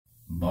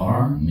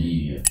Bar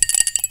Media.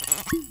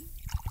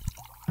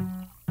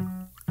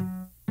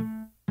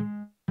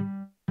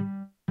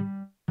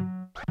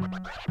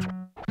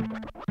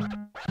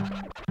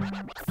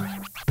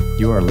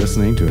 You are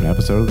listening to an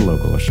episode of The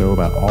Local, a show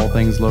about all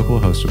things local,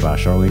 hosted by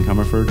Charlene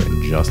Comerford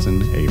and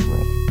Justin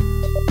April.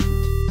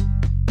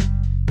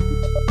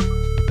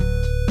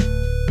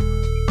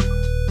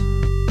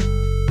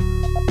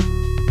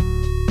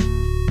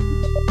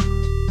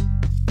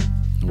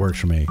 Works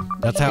for me.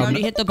 That's how. You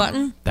already hit the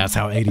button? That's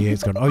how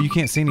 88's going. Oh, you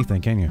can't see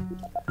anything, can you?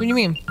 What do you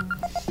mean?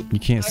 You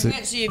can't see. I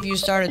can't see if you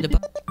started the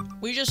button.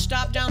 We just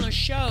stopped down the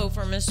show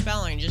for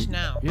misspelling just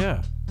now.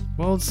 Yeah.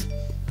 Well,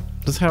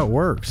 that's how it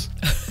works.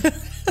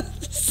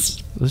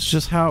 That's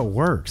just how it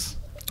works.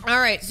 All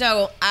right,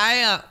 so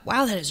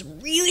wow, that is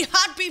really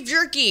hot beef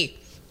jerky.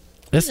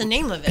 What's the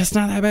name of it? It's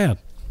not that bad.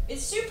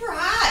 It's super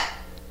hot.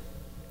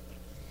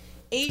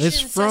 Asian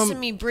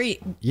sesame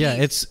brie. Yeah,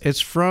 it's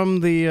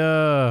from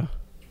the.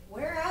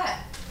 Where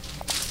at?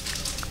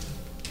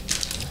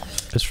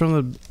 It's from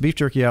the beef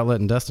jerky outlet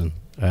in Destin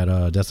at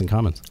Destin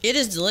Commons. It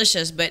is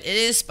delicious, but it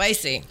is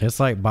spicy. It's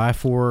like buy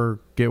 4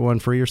 get 1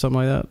 free or something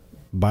like that.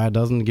 Buy a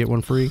dozen get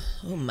 1 free.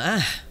 Oh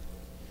my.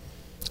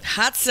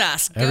 Hot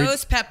sauce,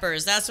 ghost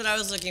peppers. That's what I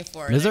was looking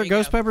for. Is there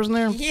ghost peppers in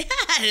there?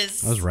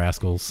 Yes. Those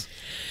rascals.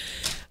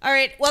 All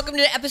right, welcome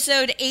to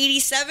episode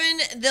 87,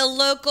 The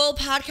Local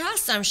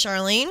Podcast. I'm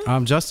Charlene.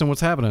 I'm Justin.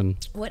 What's happening?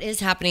 What is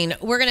happening?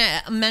 We're going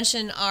to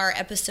mention our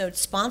episode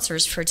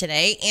sponsors for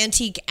today.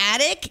 Antique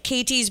Attic,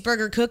 KT's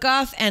Burger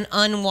Cook-Off, and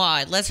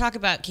Unwad. Let's talk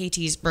about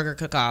KT's Burger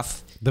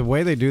Cook-Off. The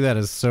way they do that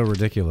is so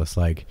ridiculous.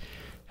 Like,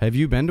 have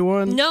you been to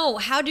one? No.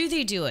 How do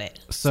they do it?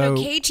 So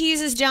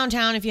KT's is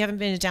downtown, if you haven't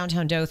been to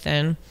downtown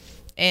Dothan.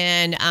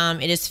 And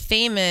it is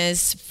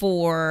famous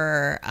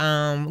for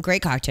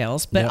great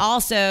cocktails, but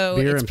also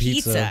beer its and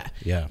pizza.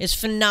 Yeah, it's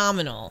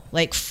phenomenal.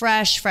 Like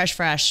fresh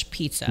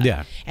pizza.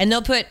 Yeah, and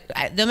they'll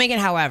make it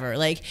however.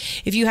 Like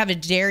if you have a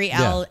dairy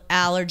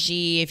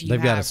allergy, if you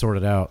they've got it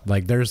sorted out.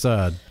 Like there's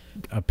a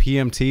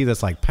PMT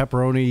that's like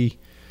pepperoni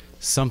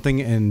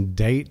something and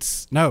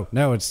dates. No,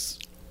 it's.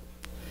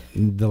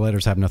 The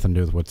letters have nothing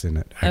to do with what's in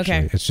it, actually.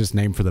 Okay. It's just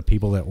named for the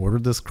people that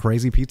ordered this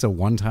crazy pizza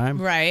one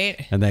time.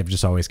 Right. And they've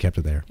just always kept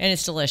it there. And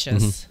it's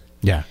delicious.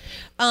 Mm-hmm.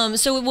 Yeah.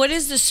 So what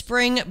is the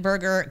Spring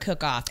Burger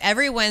Cook-Off?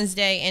 Every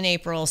Wednesday in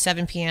April,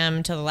 7 p.m.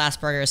 until the last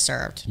burger is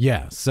served.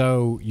 Yeah.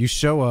 So you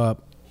show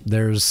up.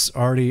 There's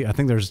already, I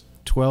think there's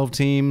 12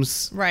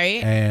 teams.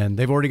 Right. And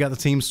they've already got the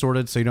teams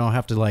sorted, so you don't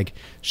have to like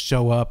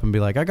show up and be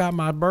like, I got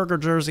my burger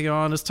jersey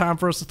on. It's time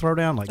for us to throw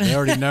down. Like they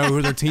already know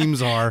who their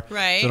teams are.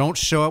 Right. So don't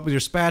show up with your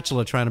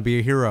spatula trying to be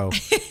a hero.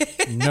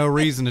 No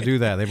reason to do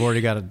that. They've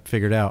already got it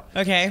figured out.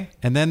 Okay.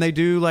 And then they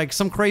do like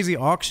some crazy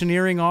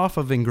auctioneering off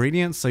of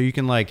ingredients. So you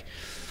can like,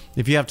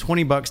 if you have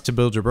 $20 to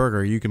build your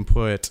burger, you can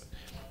put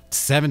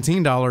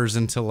 $17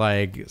 into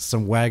like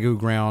some Wagyu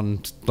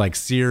ground, like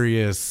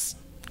serious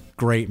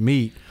great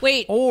meat.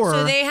 Wait,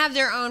 so they have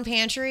their own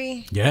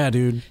pantry? Yeah,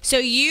 dude. So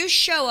you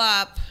show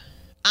up,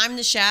 I'm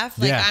the chef,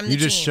 like I'm the you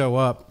just team. show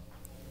up.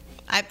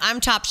 I'm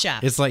top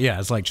chef. It's like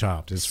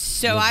Chopped. It's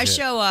so legit. I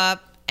show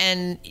up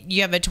and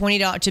you have a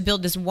 $20 to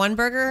build this one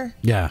burger?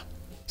 Yeah.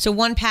 So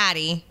one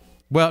patty.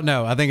 Well,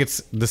 no, I think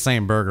it's the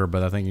same burger,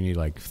 but I think you need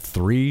like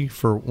 3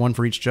 for one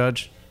for each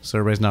judge. So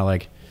everybody's not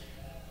like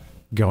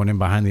going in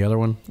behind the other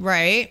one.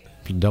 Right.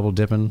 Double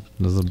dipping.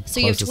 So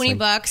you have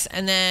 $20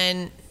 and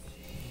then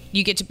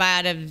you get to buy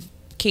out of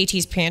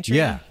KT's pantry.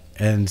 Yeah.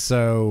 And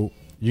so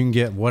you can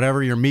get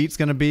whatever your meat's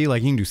going to be.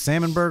 Like you can do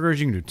salmon burgers,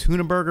 you can do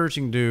tuna burgers,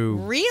 you can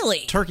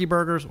do turkey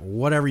burgers,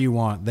 whatever you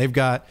want. They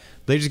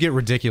just get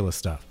ridiculous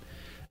stuff.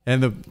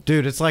 And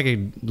dude, it's like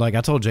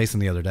I told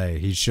Jason the other day,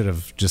 he should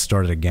have just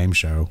started a game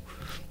show.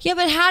 Yeah,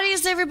 but how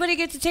does everybody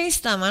get to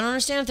taste them? I don't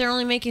understand if they're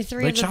only making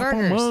 3 of the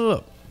burgers. Them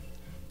up.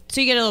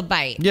 So you get a little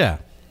bite. Yeah.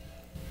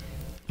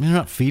 They're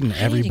not feeding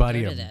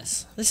everybody.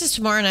 This is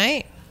tomorrow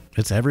night.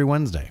 It's every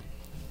Wednesday.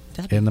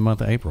 In the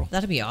month of April.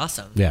 That'd be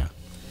awesome. Yeah.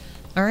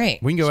 All right.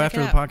 We can go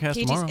after the podcast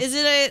tomorrow.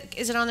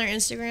 Is it on their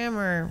Instagram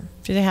or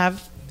do they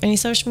have any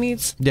social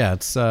medias? Yeah,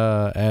 it's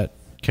at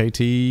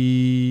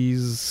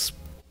KT's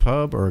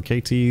Pub or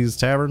KT's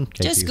Tavern.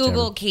 Just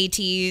Google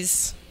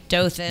KT's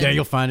Dothan. Yeah,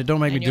 you'll find it. Don't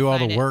make me do all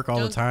the work all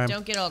the time.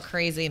 Don't get all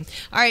crazy.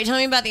 All right, tell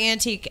me about the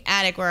Antique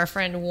Attic where our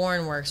friend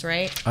Warren works,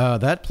 right?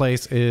 That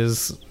place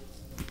is...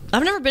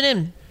 I've never been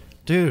in.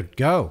 Dude,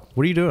 go.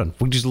 What are you doing?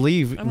 We just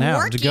leave now.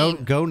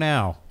 Working. Go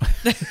now.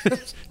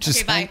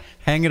 Just okay,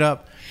 hang it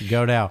up.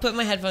 Go now. Put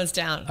my headphones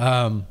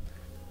down.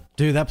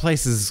 Dude, that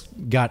place has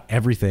got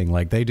everything.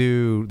 Like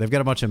they've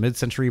got a bunch of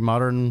mid-century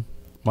modern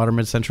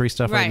mid-century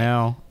stuff right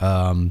now.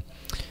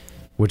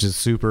 Which is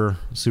super,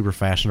 super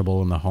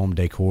fashionable in the home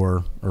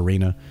decor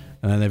arena.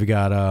 And then they've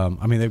got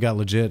they've got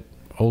legit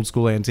old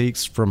school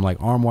antiques from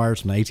like arm wires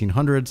from the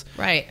 1800s.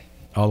 Right.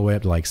 All the way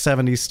up to like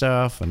 70s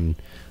stuff. And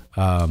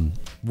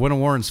one of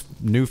Warren's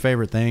new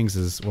favorite things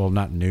is, well,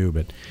 not new,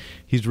 but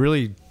he's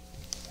really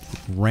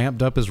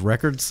ramped up his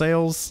record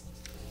sales.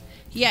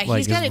 Yeah, like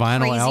he's got his a vinyl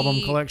crazy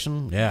album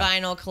collection. Yeah,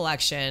 vinyl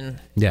collection.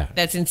 Yeah,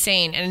 that's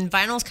insane. And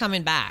vinyl's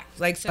coming back.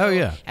 Like, so oh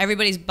yeah,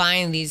 everybody's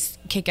buying these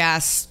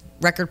kick-ass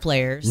record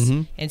players,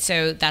 and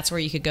so that's where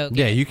you could go.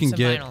 Get you can some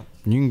get vinyl.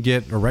 you can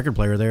get a record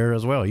player there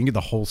as well. You can get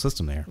the whole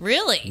system there.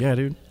 Really? Yeah,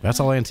 dude. That's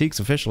all Antiques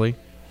officially.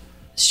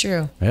 It's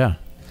true. Yeah.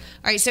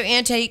 All right, so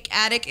Antique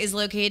Attic is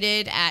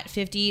located at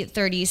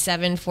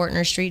 5037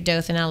 Fortner Street,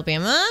 Dothan,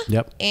 Alabama.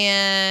 Yep.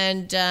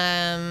 And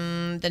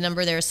the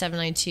number there is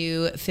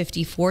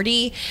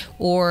 792-5040.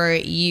 Or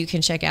you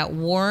can check out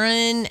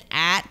Warren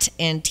at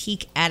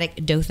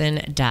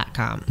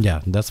antiqueatticdothan.com.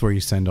 Yeah, that's where you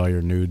send all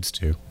your nudes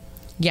to.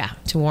 Yeah,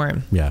 to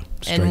Warren. Yeah.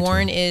 And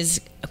Warren is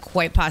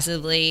quite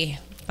possibly,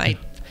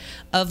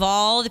 of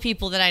all the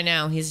people that I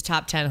know, he's a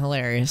top 10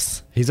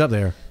 hilarious. He's up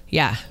there.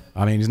 Yeah.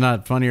 I mean, he's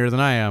not funnier than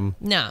I am.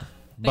 No.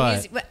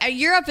 But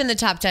you're up in the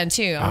top 10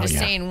 too. I'm just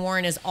saying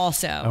Warren is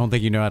also. I don't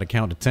think you know how to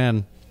count to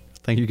 10.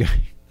 I think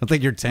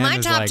your 10 My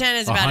is top like 10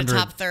 is about a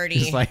top 30.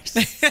 It's like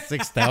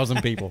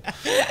 6,000 people. All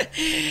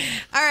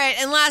right.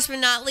 And last but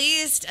not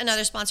least,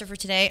 another sponsor for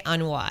today,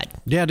 Unwad.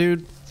 Yeah,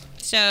 dude.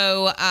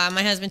 So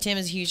my husband Tim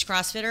is a huge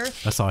CrossFitter.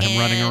 I saw him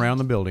running around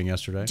the building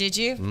yesterday. Did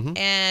you? Mm-hmm.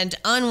 And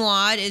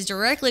Unwad is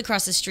directly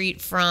across the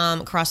street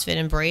from CrossFit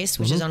Embrace,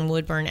 which is on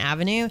Woodburn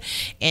Avenue.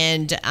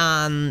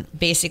 And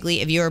basically,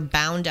 if you're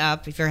bound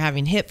up, if you're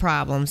having hip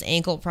problems,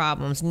 ankle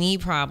problems, knee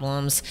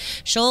problems,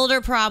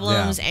 shoulder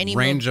problems, any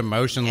range of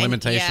motion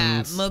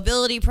limitations,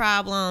 mobility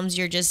problems,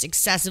 you're just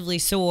excessively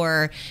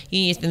sore,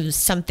 you need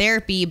some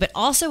therapy. But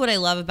also what I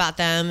love about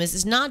them is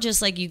it's not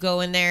just like you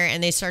go in there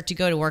and they start to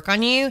go to work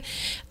on you.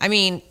 I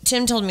mean,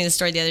 Tim told me the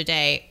story the other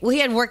day. Well, he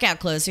had workout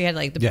clothes, so he had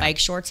like the bike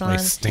shorts on. Like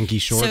stinky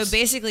shorts. So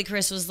basically,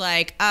 Chris was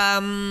like, go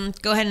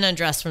ahead and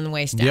undress from the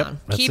waist down.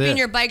 Keeping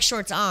your bike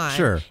shorts on.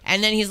 Sure.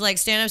 And then he's like,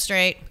 stand up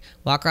straight,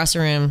 walk across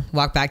the room,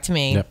 walk back to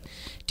me,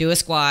 do a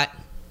squat.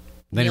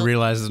 Then he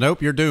realizes,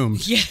 nope, you're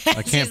doomed. Yes.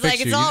 I can't fix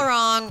you. It's all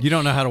wrong. You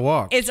don't know how to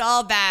walk. It's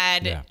all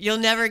bad. Yeah. You'll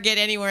never get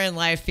anywhere in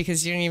life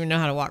because you don't even know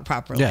how to walk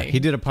properly. Yeah, he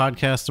did a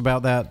podcast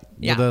about that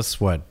with us,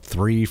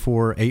 3,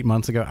 4, 8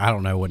 months ago? I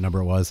don't know what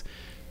number it was.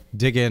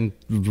 Dig in,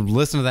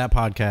 listen to that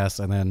podcast,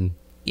 and then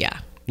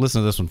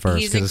listen to this one first.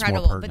 He's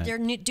incredible. It's more pertinent. But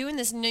they're doing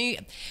this new.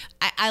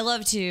 I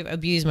love to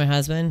abuse my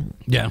husband.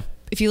 Yeah.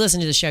 If you listen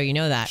to the show, you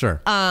know that. Sure.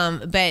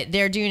 But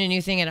they're doing a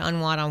new thing at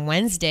Unwad on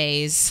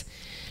Wednesdays,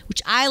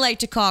 which I like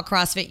to call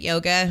CrossFit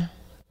yoga,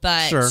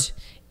 but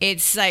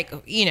it's like,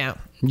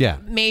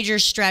 major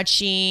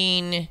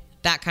stretching,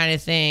 that kind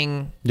of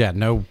thing. Yeah,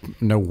 no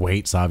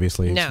weights,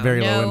 obviously. It's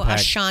very low impact. No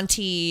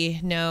Ashanti,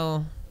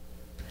 no.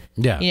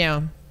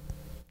 Yeah.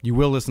 You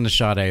will listen to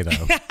Sade,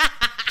 though,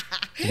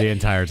 the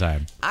entire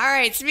time. All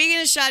right. Speaking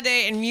of Sade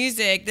and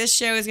music, this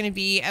show is going to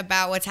be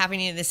about what's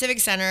happening in the Civic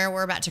Center.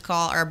 We're about to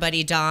call our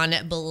buddy Don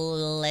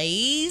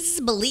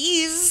Bellezzo.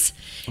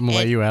 I'm going to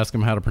let you ask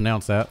him how to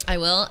pronounce that. I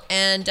will.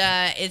 And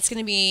it's going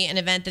to be an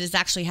event that is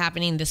actually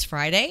happening this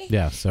Friday.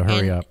 Yeah, so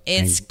hurry up.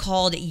 It's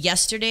called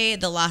Yesterday,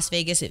 the Las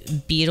Vegas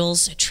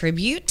Beatles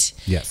Tribute.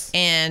 Yes.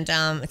 And it's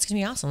going to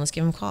be awesome. Let's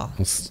give him a call.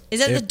 Is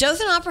that the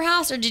Dothan Opera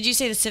House, or did you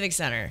say the Civic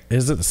Center?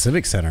 Is it the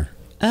Civic Center?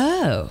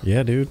 Oh.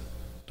 Yeah, dude.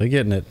 They're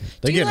getting it.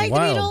 They're getting wild. Do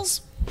you like the Beatles?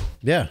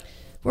 Yeah.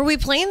 Were we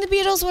playing the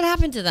Beatles? What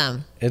happened to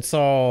them? It's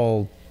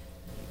all...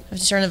 Have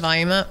to turn the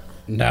volume up?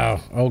 No.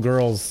 Old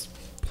girl's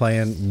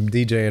playing,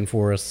 DJing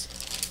for us.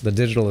 The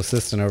digital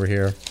assistant over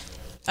here.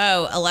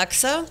 Oh,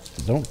 Alexa?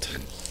 Don't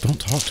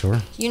talk to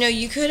her.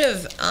 You could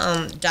have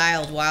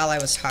dialed while I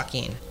was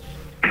talking.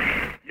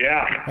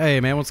 Yeah. Hey,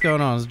 man, what's going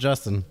on? It's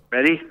Justin.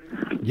 Ready?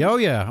 Yo,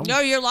 yeah. No,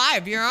 you're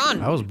live. You're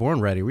on. I was born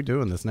ready. We're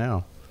doing this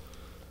now.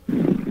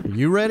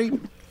 You ready?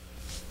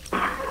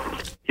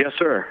 Yes,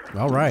 sir.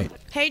 All right.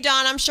 Hey,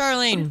 Don, I'm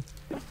Charlene.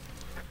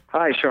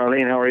 Hi,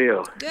 Charlene. How are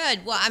you?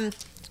 Good. Well,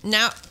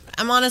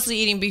 I'm honestly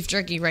eating beef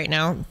jerky right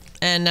now,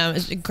 and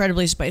it's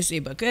incredibly spicy,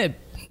 but good.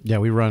 Yeah,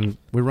 we run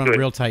a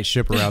real tight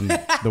ship around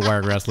the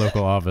Wiregrass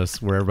local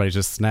office where everybody's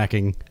just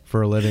snacking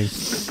for a living.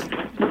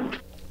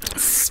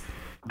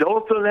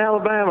 Dothan,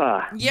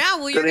 Alabama. Yeah,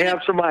 well, I'm going to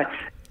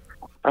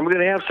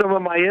have some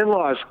of my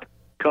in-laws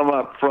come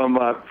up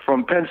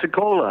from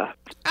Pensacola.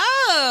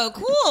 Oh,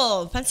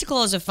 cool.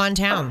 Pensacola is a fun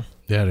town.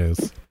 Yeah, it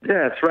is.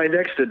 Yeah, it's right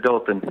next to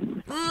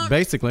Dothan.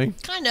 Basically.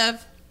 Kind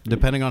of.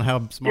 Depending on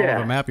how small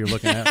of a map you're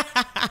looking at.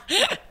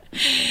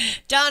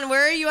 Don,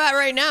 where are you at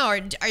right now?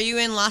 Are you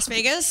in Las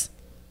Vegas?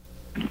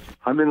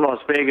 I'm in Las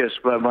Vegas,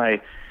 but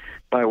my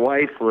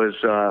wife was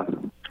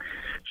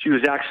she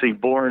was actually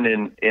born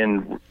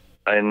in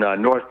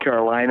North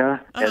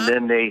Carolina, and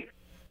then they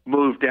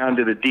moved down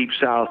to the deep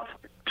south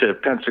to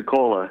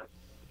Pensacola,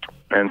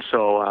 and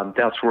so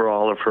that's where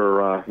all of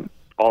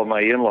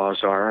my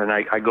in-laws are, and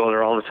I go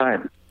there all the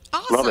time.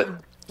 Awesome. Love it.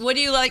 What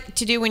do you like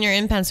to do when you're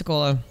in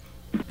Pensacola?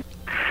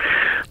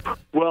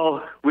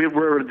 Well,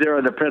 we're there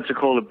on the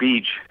Pensacola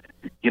Beach,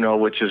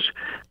 which is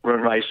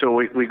real nice. So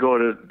we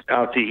go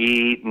out to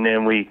eat, and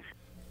then we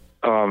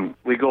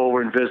we go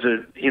over and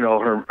visit,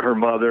 her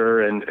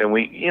mother, and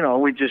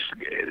we just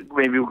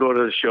maybe we'll go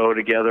to the show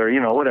together,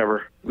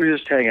 whatever. We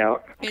just hang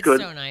out. It's good.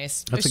 so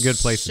nice. That's There's a good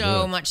place to do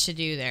so it. much to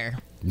do there.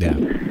 Yeah.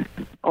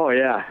 Oh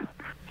yeah.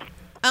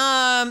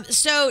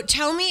 So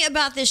tell me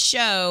about this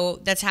show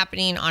that's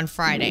happening on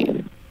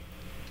Friday.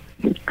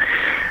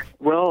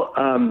 Well,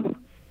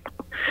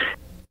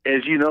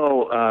 as you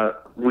know,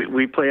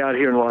 we play out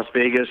here in Las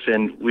Vegas,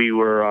 and we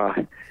were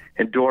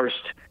endorsed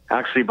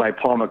actually by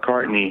Paul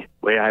McCartney.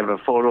 I have a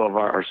photo of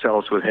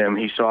ourselves with him.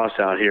 He saw us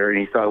out here, and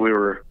he thought we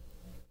were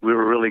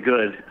really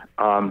good.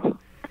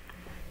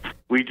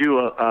 We do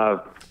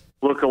a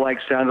look-alike,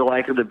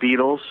 sound-alike of the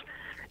Beatles,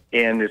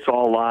 and it's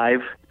all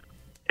live.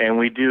 And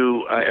we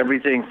do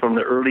everything from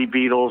the early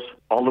Beatles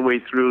all the way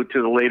through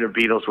to the later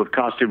Beatles with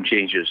costume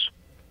changes.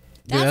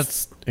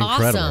 That's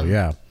incredible. awesome.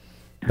 Yeah.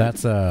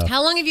 That's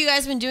How long have you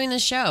guys been doing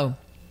this show?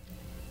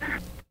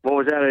 What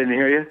was that? I didn't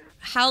hear you.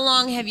 How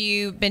long have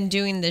you been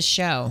doing this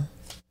show?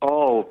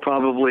 Oh,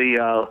 probably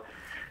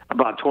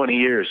about 20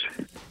 years.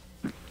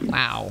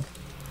 Wow.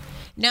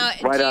 Now,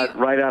 Right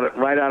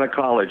out of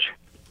college.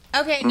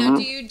 Okay, now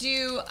do you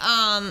do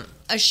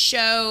a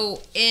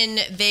show in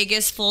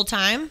Vegas full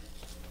time?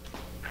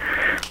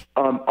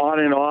 On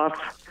and off.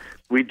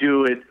 We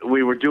do it.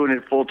 We were doing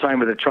it full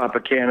time at the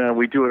Tropicana.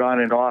 We do it on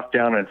and off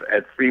down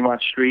at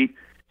Fremont Street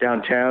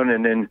downtown,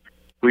 and then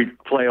we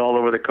play all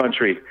over the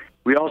country.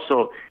 We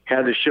also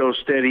had the show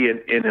steady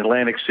in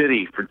Atlantic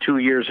City for 2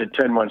 years and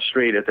 10 months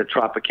straight at the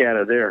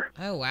Tropicana there.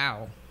 Oh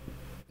wow.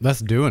 that's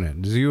doing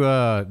it. Do you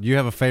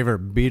have a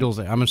favorite Beatles?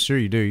 I'm sure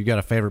you do. You got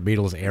a favorite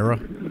Beatles era?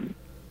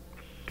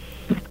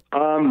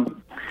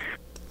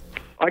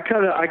 I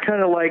kind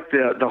of like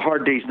the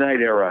Hard Day's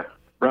Night era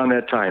around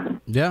that time.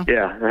 Yeah.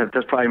 Yeah,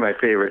 that's probably my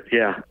favorite.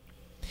 Yeah.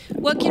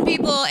 What can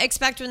people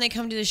expect when they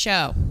come to the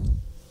show?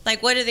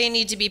 Like, what do they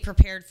need to be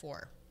prepared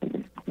for?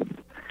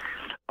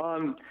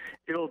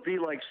 It'll be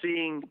like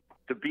seeing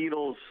the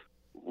Beatles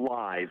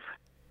live.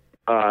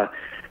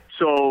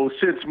 So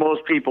since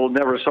most people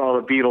never saw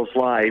the Beatles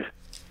live,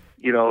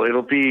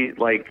 it'll be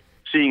like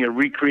seeing a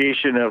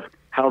recreation of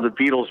how the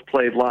Beatles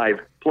played live.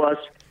 Plus,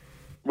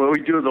 when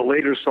we do the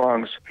later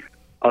songs,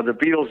 the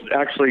Beatles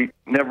actually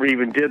never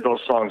even did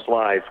those songs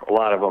live, a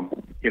lot of them,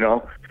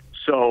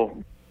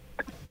 So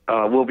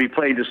we'll be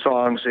playing the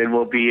songs, and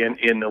we'll be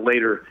in the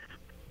later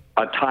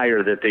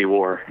attire that they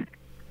wore.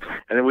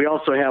 And then we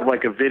also have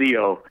like a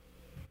video,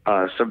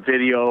 some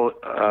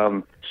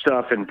video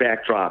stuff and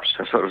backdrops.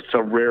 So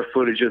some rare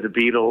footage of the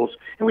Beatles,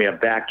 and we have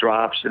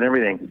backdrops and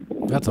everything.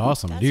 That's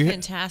awesome. That's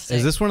fantastic.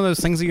 Is this one of those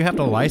things that you have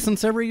to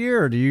license every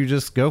year, or do you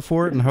just go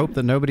for it and hope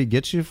that nobody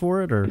gets you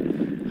for it, or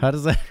how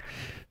does that?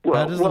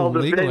 How does the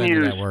legal end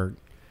of that work?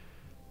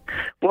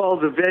 Well,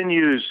 the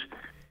venues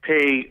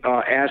pay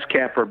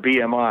ASCAP or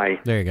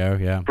BMI. There you go.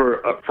 Yeah.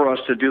 For us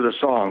to do the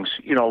songs,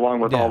 along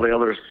with all the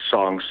other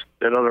songs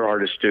that other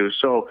artists do.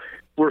 So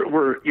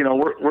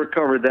we're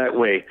covered that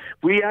way.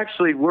 We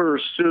actually were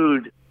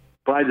sued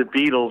by the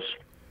Beatles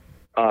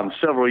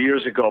several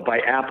years ago by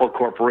Apple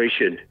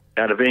Corporation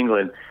out of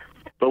England,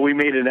 but we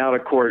made an out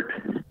of court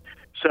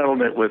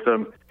settlement with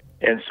them,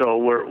 and so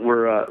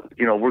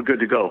we're good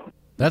to go.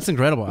 That's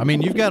incredible. I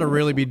mean, you've got to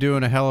really be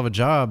doing a hell of a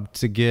job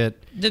to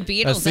get The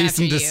Beatles a cease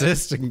after and you.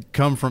 desist and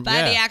come from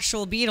By the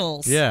actual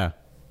Beatles. Yeah.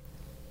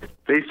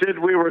 They said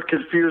we were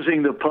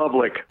confusing the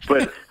public,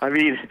 but I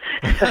mean,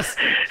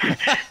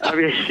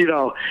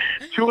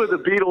 two of the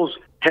Beatles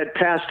had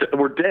passed,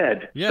 were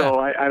dead. Yeah. So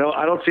I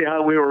don't see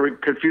how we were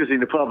confusing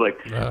the public.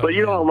 But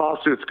you know how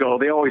lawsuits go;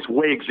 they always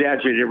way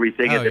exaggerate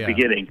everything at the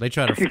beginning. They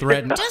try to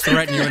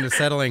threaten you into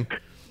settling.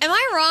 Am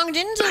I wrong?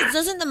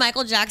 Doesn't the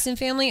Michael Jackson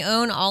family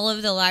own all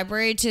of the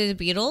library to the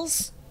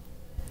Beatles?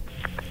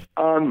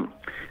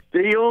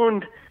 They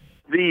owned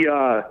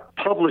the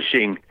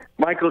publishing.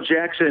 Michael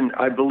Jackson,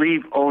 I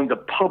believe, owned the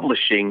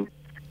publishing,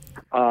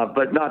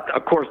 but not.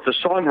 Of course, the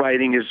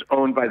songwriting is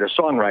owned by the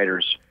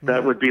songwriters.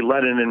 That would be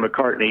Lennon and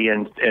McCartney,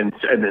 and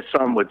the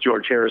some with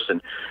George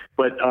Harrison.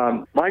 But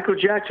Michael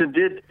Jackson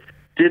did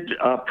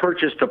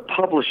purchase the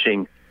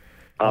publishing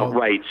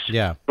rights.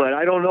 Yeah. But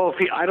I don't know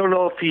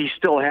if he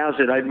still has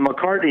it.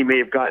 McCartney may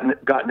have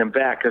gotten him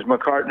back, because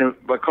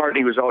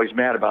McCartney was always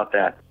mad about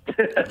that.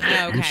 Okay.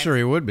 I'm sure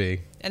he would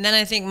be. And then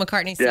I think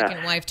McCartney's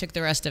second wife took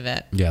the rest of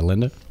it. Yeah,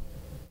 Linda?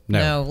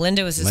 No,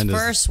 Linda was his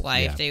first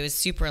wife yeah. that he was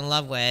super in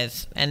love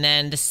with. And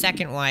then the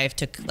second wife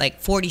took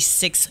like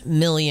 $46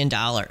 million.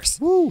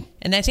 Woo.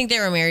 And I think they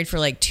were married for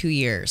like 2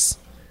 years.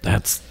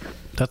 That's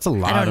a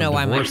lot. I don't know of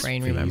why my divorce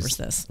brain fees. remembers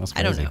this. That's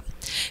I don't crazy. know.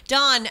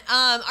 Don,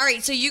 all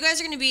right, so you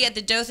guys are going to be at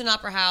the Dothan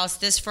Opera House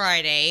this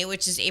Friday,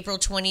 which is April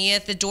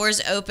 20th. The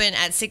doors open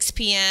at 6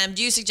 p.m.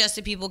 Do you suggest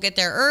that people get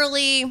there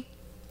early?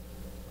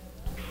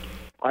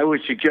 I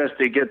would suggest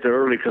they get there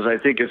early, because I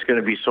think it's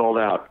going to be sold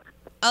out.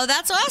 Oh,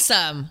 that's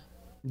awesome.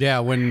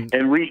 Yeah,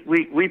 and we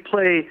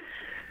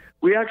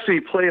actually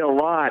play a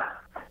lot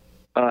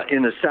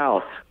in the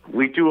South.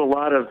 We do a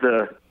lot of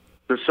the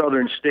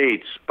southern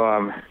states,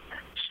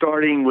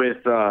 starting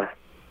with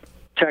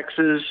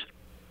Texas,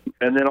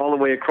 and then all the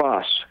way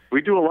across.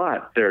 We do a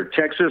lot there.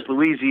 Texas,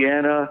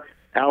 Louisiana,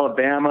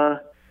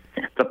 Alabama,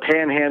 the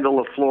Panhandle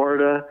of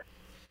Florida,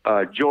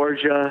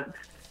 Georgia,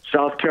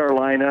 South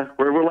Carolina,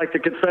 where we're like the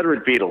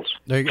Confederate Beatles.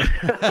 There you go.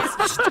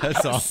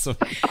 That's awesome.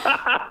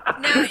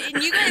 Now,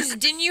 and you guys,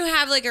 didn't you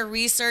have like a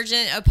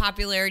resurgent of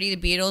popularity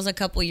to Beatles a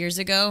couple years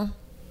ago?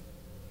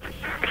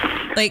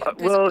 Like,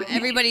 well,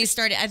 everybody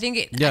started, I think.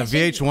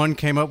 VH1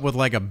 came up with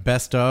like a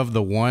best of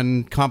the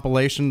one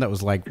compilation that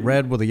was like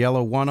red with a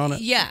yellow one on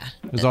it. Yeah.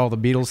 It was all the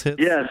Beatles hits.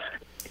 Yes.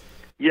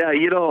 Yeah,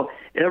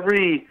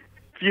 every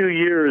few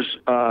years,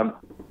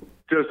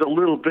 there's a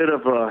little bit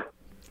of a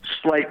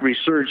slight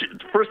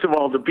resurgence. First of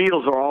all, the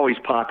Beatles are always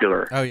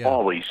popular. Oh, yeah.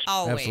 Always.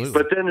 Absolutely.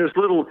 But then there's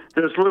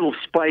little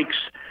spikes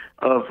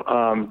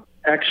of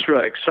extra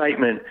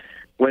excitement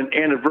when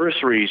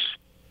anniversaries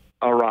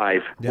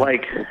arrive. Yeah.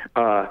 Like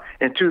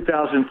in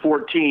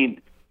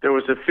 2014, there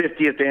was the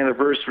 50th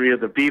anniversary of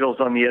the Beatles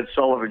on the Ed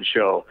Sullivan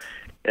Show.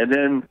 And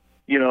then,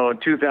 in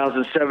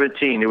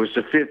 2017, it was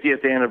the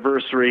 50th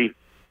anniversary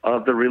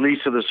of the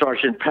release of the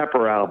Sgt.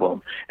 Pepper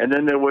album. And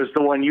then there was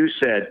the one you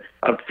said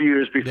a few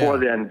years before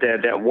then,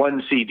 that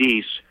one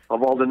CDs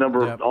of all the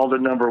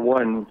number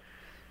one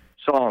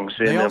songs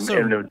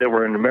that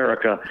were in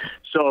America.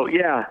 So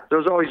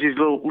there's always these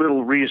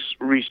little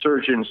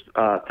resurgence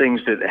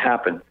things that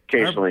happen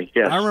occasionally.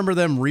 Yes, I remember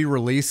them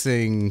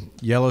re-releasing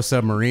Yellow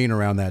Submarine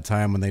around that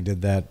time when they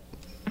did that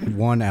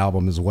one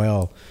album as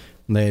well.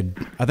 And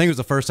I think it was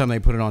the first time they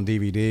put it on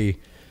DVD,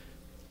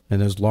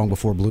 and it was long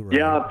before Blu-ray.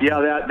 Yeah,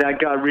 that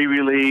got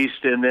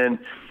re-released, and then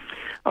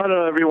I don't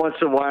know, every once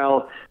in a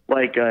while,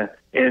 like and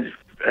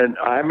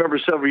I remember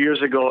several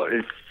years ago,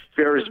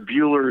 Ferris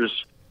Bueller's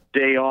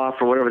Day Off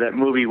or whatever that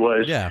movie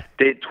was. Yeah.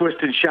 Twist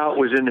and Shout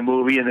was in the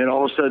movie, and then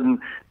all of a sudden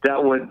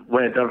that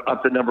went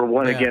up to number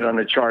one again on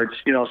the charts.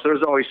 So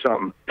there's always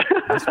something.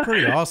 That's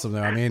pretty awesome,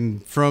 though. I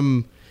mean,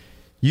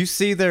 you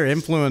see their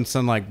influence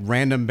on like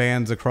random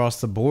bands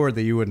across the board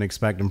that you wouldn't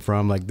expect them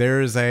from. Like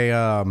there's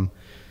a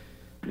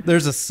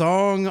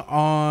song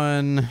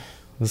on.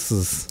 This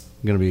is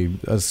going to be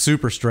a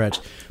super stretch.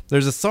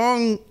 There's a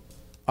song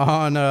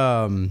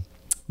on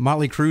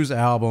Motley Crue's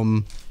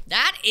album.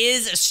 That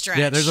is a stretch.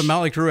 Yeah, there's a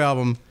Motley Crue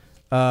album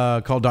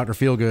called Dr.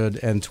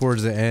 Feelgood, and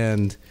towards the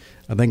end,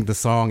 I think the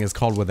song is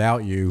called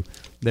Without You.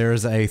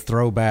 There's a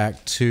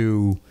throwback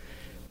to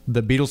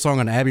the Beatles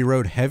song on Abbey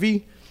Road,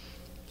 Heavy.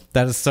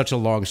 That is such a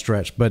long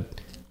stretch, but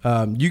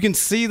you can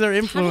see their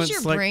influence. How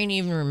does your brain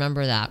even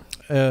remember that?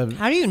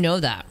 How do you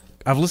know that?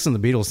 I've listened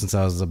to the Beatles since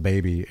I was a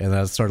baby, and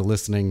I started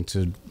listening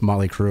to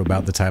Motley Crue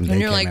about the time they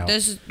came out. And you're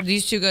like,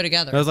 these two go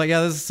together. I was like,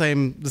 yeah, this is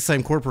the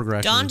same chord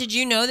progression. Don, did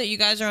you know that you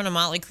guys are on a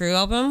Motley Crue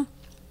album?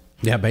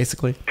 Yeah,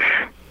 basically.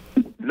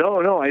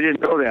 No, I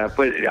didn't know that,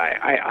 but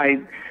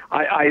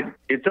I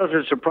it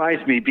doesn't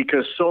surprise me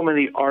because so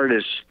many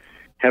artists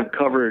have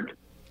covered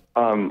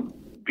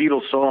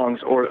Beatles songs,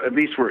 or at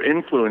least were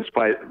influenced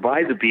by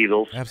the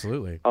Beatles.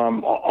 Absolutely.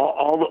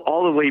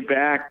 All the way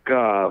back,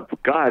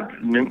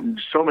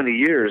 so many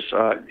years.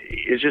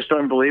 It's just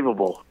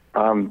unbelievable.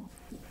 Well,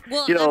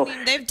 I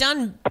mean, they've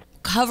done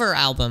cover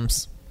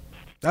albums.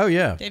 Oh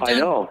yeah, I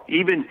know.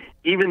 Even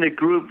the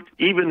group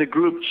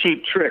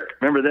Cheap Trick.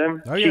 Remember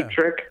them? Oh, Cheap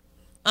Trick.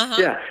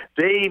 Yeah,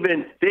 they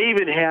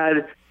even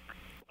had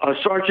a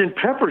Sgt.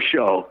 Pepper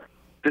show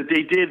that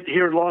they did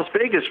here in Las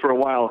Vegas for a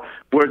while,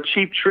 where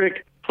Cheap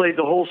Trick played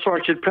the whole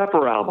Sgt.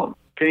 Pepper album.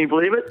 Can you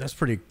believe it? That's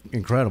pretty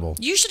incredible.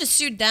 You should have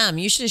sued them.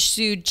 You should have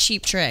sued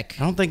Cheap Trick.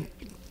 I don't think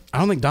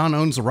Don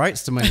owns the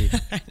rights to many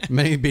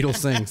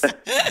Beatles things.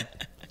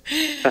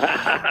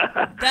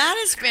 That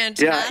is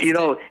fantastic.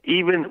 Yeah,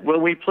 even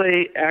when we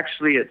play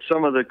actually at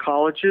some of the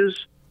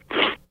colleges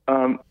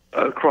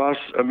across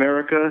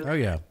America. Oh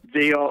yeah.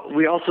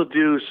 We also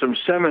do some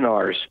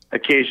seminars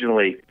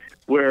occasionally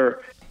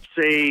where,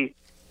 say,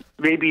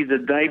 maybe the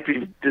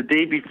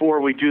day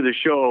before we do the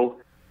show,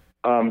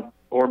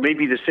 or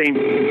maybe the same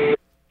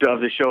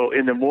of the show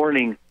in the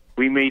morning,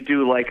 we may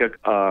do like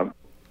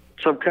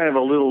some kind of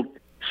a little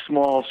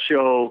small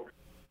show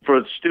for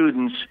the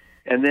students,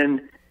 and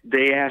then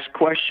they ask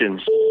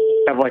questions,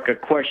 have like a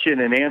question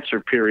and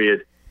answer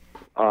period,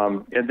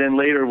 and then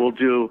later we'll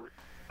do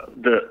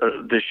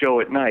the show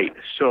at night.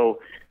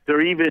 So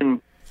they're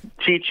even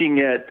teaching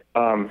it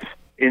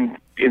in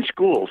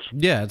schools.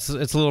 Yeah, it's a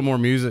little more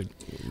music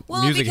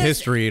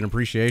history and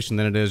appreciation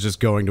than it is just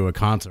going to a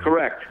concert.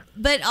 Correct.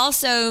 But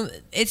also,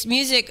 it's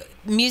music.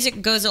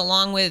 Music goes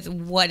along with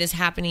what is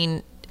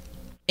happening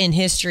in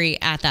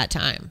history at that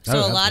time. So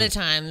a lot of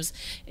times,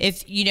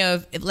 if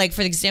like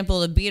for example,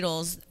 the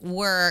Beatles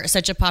were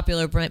such a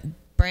popular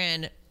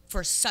brand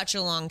for such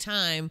a long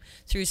time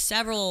through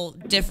several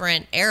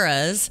different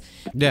eras.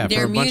 Yeah,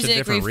 their for a bunch music of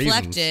different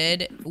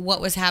reflected what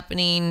was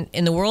happening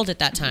in the world at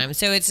that time.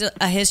 So it's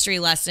a history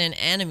lesson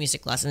and a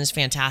music lesson. It's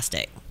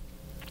fantastic.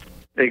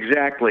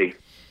 Exactly.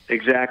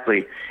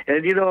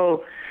 And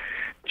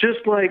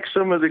just like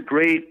some of the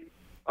great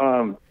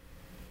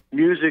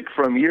music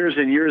from years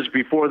and years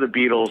before the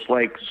Beatles,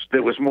 like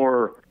that was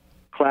more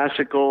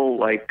classical,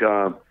 like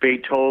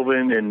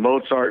Beethoven and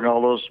Mozart and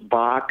all those,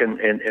 Bach and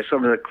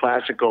some of the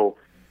classical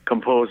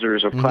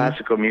composers of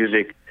classical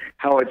music,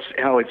 how it's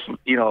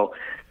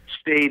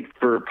stayed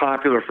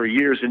popular for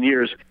years and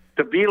years.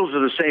 The Beatles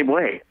are the same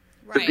way.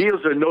 Right. The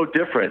Beatles are no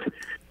different.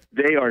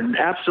 They are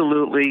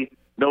absolutely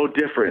no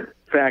different.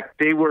 In fact,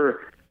 they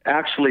were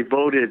actually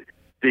voted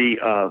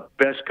the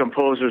best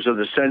composers of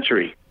the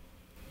century.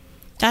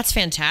 That's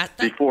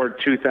fantastic. Before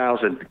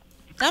 2000.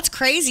 That's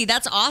crazy.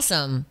 That's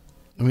awesome.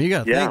 I mean, you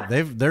got to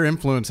think their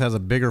influence has a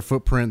bigger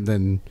footprint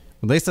than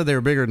they said they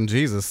were bigger than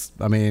Jesus.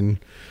 I mean,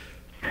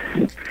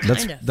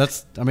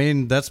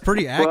 that's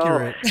pretty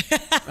accurate. Well,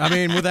 I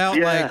mean, without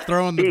like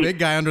throwing the big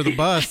guy under the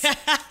bus.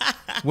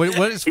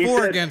 What is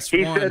four against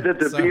one? He said that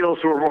the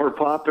Beatles were more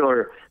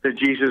popular than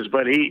Jesus,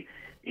 but he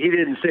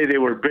didn't say they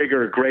were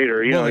bigger or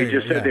greater. He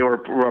just said they were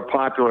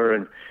popular.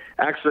 And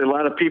actually, a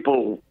lot of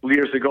people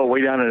years ago,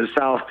 way down in the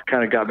South,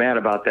 kind of got mad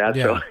about that.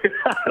 Yeah. So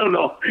I don't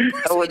know.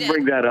 I wouldn't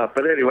bring that up.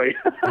 But anyway.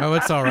 No,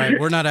 it's all right.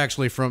 We're not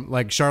actually from,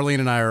 like, Charlene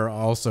and I are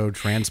also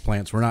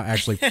transplants. We're not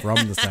actually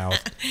from the South.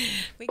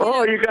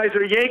 Oh, you guys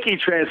are Yankee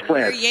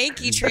transplants. We're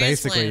Yankee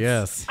transplants. Basically,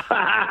 yes.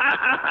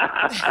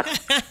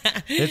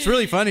 It's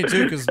really funny,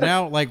 too, because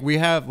now, like, we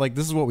have, like,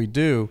 this is what we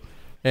do.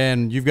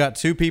 And you've got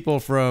two people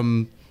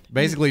from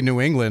basically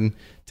New England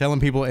telling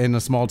people in a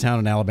small town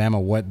in Alabama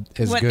what good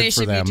for them. What they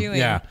should be doing.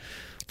 Yeah.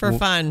 For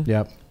fun.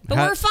 Yep. But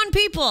we're fun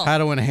people. How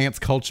to enhance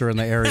culture in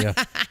the area.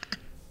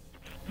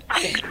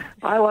 We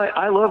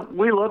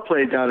love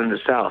playing down in the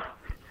South.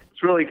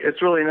 It's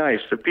really nice.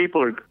 The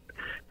people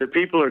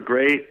are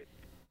great.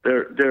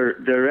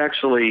 They're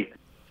actually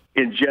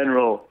in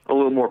general a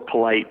little more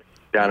polite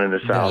down in the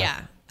South.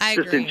 Yeah. I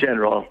just agree. in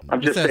general.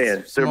 I'm just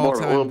saying they're a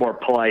little more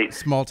polite.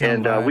 Small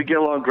town. And we get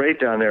along great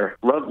down there.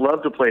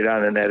 Love to play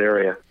down in that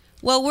area.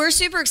 Well, we're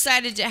super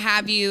excited to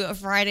have you a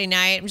Friday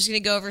night. I'm just going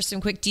to go over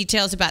some quick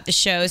details about the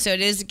show. So it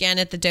is, again,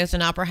 at the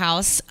Dothan Opera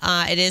House.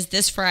 It is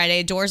this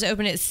Friday. Doors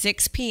open at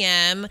 6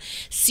 p.m.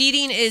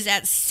 Seating is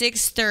at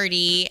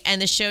 6:30,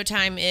 and the show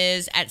time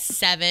is at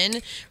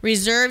 7.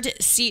 Reserved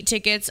seat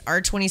tickets are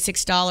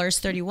 $26,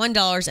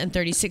 $31, and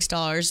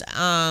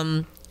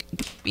 $36.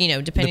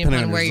 Depending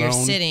upon where you're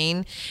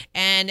sitting.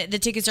 And the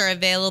tickets are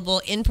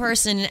available in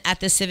person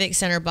at the Civic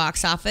Center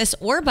box office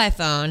or by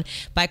phone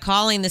by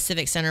calling the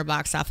Civic Center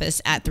box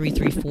office at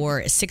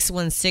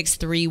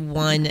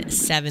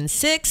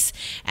 334-616-3176.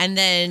 And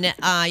then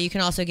you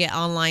can also get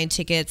online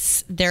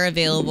tickets. They're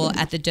available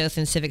at the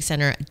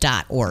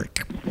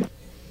DothanCivicCenter.org.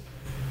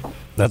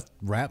 That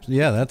wraps.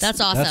 Yeah, that's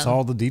awesome. That's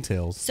all the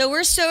details. So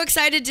we're so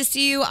excited to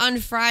see you on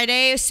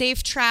Friday.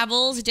 Safe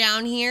travels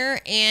down here,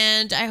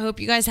 and I hope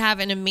you guys have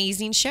an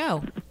amazing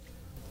show.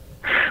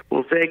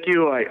 Well, thank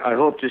you. I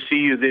hope to see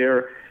you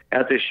there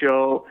at the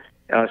show.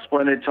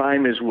 Splendid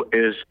time is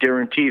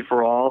guaranteed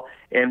for all,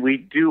 and we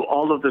do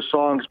all of the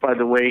songs, by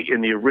the way,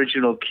 in the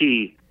original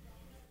key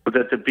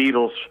that the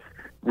Beatles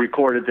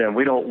recorded them.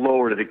 We don't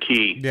lower the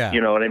key. Yeah.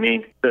 You know what I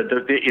mean?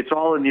 It's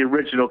all in the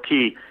original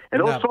key. And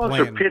those songs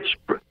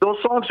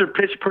are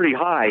pitched pretty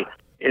high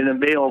in a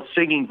male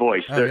singing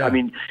voice. Oh, yeah. I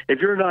mean, if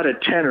you're not a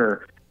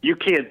tenor, you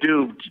can't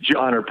do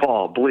John or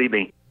Paul, believe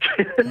me.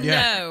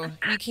 No,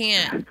 you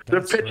can't.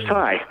 They're pitched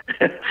high.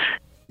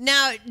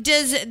 Now,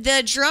 does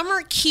the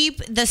drummer keep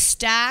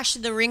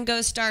the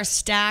Ringo Starr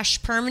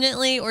stash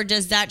permanently, or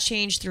does that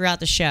change throughout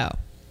the show?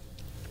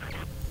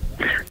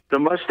 The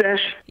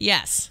mustache?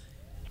 Yes.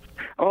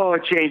 Oh,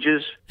 it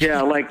changes.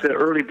 Yeah, like the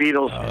early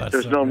Beatles,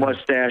 there's no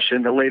mustache.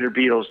 And the later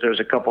Beatles, there's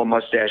a couple of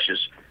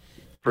mustaches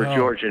for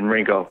George and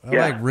Ringo. I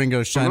like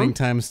Ringo's Shining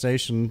Time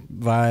Station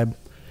vibe.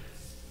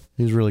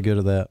 He's really good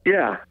at that.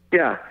 Yeah.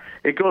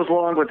 It goes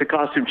along with the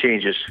costume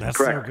changes. That's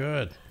correct. So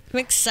good. I'm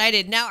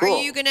excited. Now,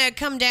 Are you going to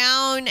come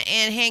down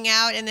and hang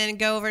out and then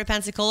go over to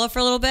Pensacola for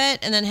a little bit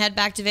and then head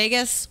back to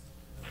Vegas?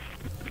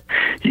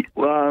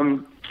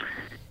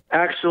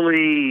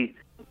 Actually...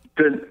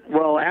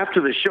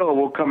 after the show,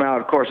 we'll come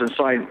out, of course, and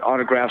sign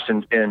autographs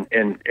and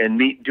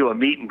do a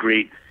meet and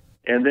greet.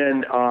 And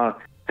then I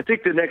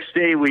think the next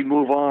day we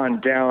move on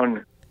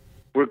down.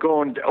 We're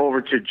going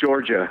over to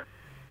Georgia.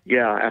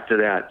 Yeah, after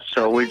that.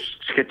 So we're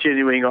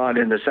continuing on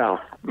in the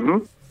South.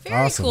 Mm-hmm.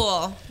 Very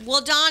cool.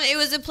 Well, Don, it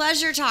was a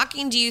pleasure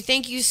talking to you.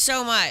 Thank you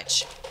so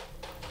much.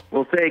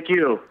 Well, thank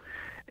you.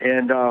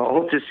 And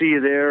hope to see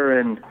you there.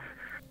 And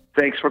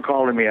thanks for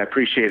calling me. I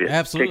appreciate it.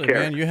 Absolutely, Take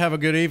care. Man. You have a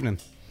good evening.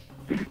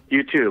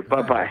 You too.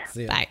 Bye-bye.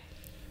 Bye.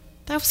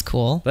 That was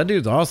cool. That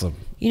dude's awesome.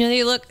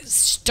 They look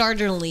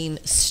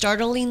startlingly,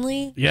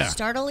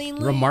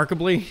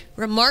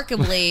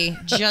 remarkably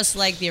just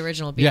like the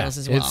original Beatles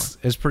as well.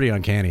 It's pretty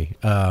uncanny.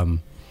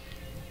 I'm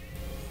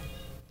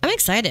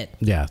excited.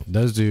 Yeah,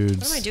 those dudes.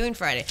 What am I doing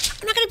Friday?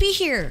 I'm not going to be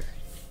here.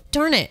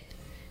 Darn it.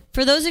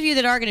 For those of you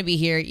that are going to be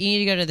here, you need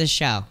to go to this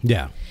show.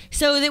 Yeah.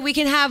 So that we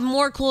can have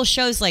more cool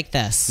shows like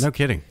this. No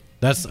kidding.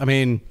 This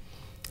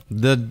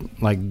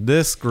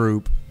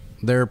group,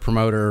 their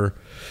promoter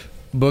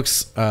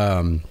books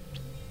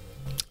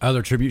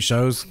other tribute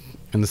shows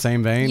in the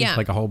same vein,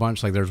 like a whole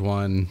bunch. Like there's a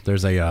I would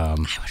really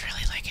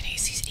like an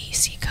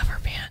AC/DC cover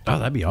band. Oh,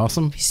 that'd be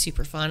awesome. It'd be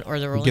super fun. Or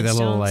the Rolling Get that Stones.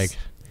 little like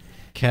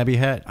cabbie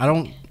hat. I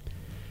don't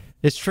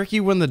It's tricky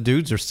when the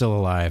dudes are still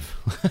alive.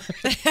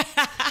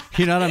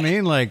 You know what I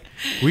mean? Like,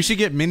 we should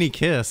get Mini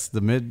Kiss,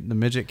 the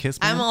midget Kiss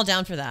man. I'm all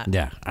down for that.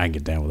 Yeah, I can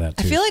get down with that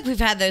too. I feel like we've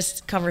had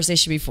this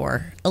conversation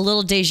before. A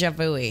little deja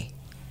vu-y.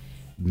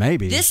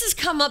 Maybe. This has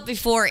come up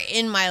before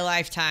in my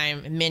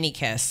lifetime, Mini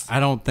Kiss. I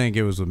don't think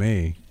it was with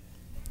me.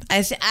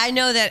 I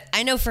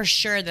know for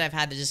sure that I've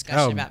had the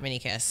discussion about Mini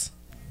Kiss.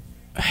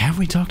 Have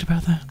we talked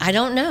about that? I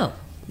don't know.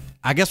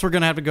 I guess we're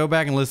going to have to go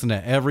back and listen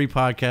to every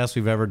podcast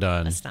we've ever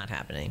done. That's not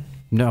happening.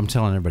 No, I'm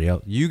telling everybody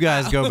else. You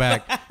guys go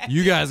back.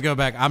 You guys go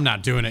back. I'm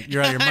not doing it.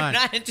 You're out of your mind.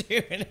 I'm not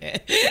doing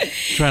it.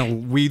 Trying to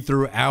weed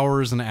through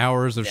hours and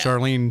hours of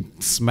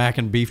Charlene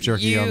smacking beef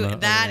jerky on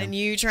the... and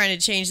you trying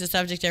to change the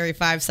subject every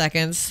 5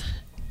 seconds.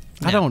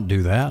 No. I don't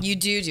do that. You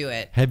do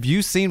it. Have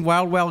you seen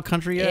Wild Wild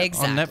Country yet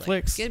exactly. on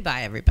Netflix?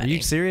 Goodbye, everybody. Are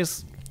you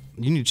serious?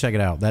 You need to check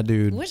it out. That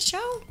dude. What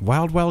show?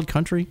 Wild Wild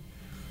Country?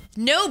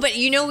 No, but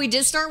you know we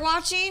did start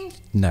watching?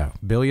 No.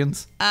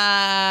 Billions?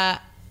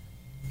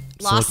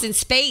 Lost in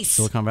Space.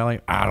 Silicon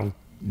Valley? I'm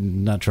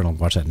not trying to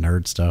watch that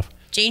nerd stuff.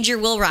 Danger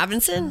Will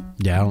Robinson?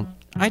 Yeah,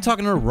 I ain't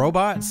talking to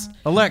robots.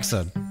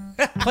 Alexa,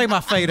 play my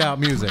fade out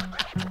music.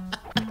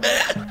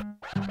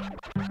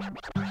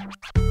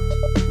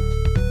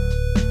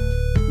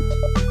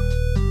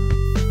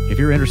 If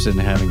you're interested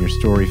in having your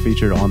story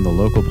featured on the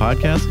local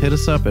podcast, hit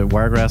us up at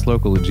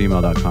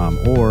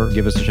wiregrasslocal@gmail.com or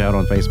give us a shout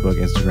on Facebook,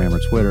 Instagram, or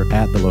Twitter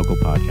at the local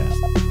podcast.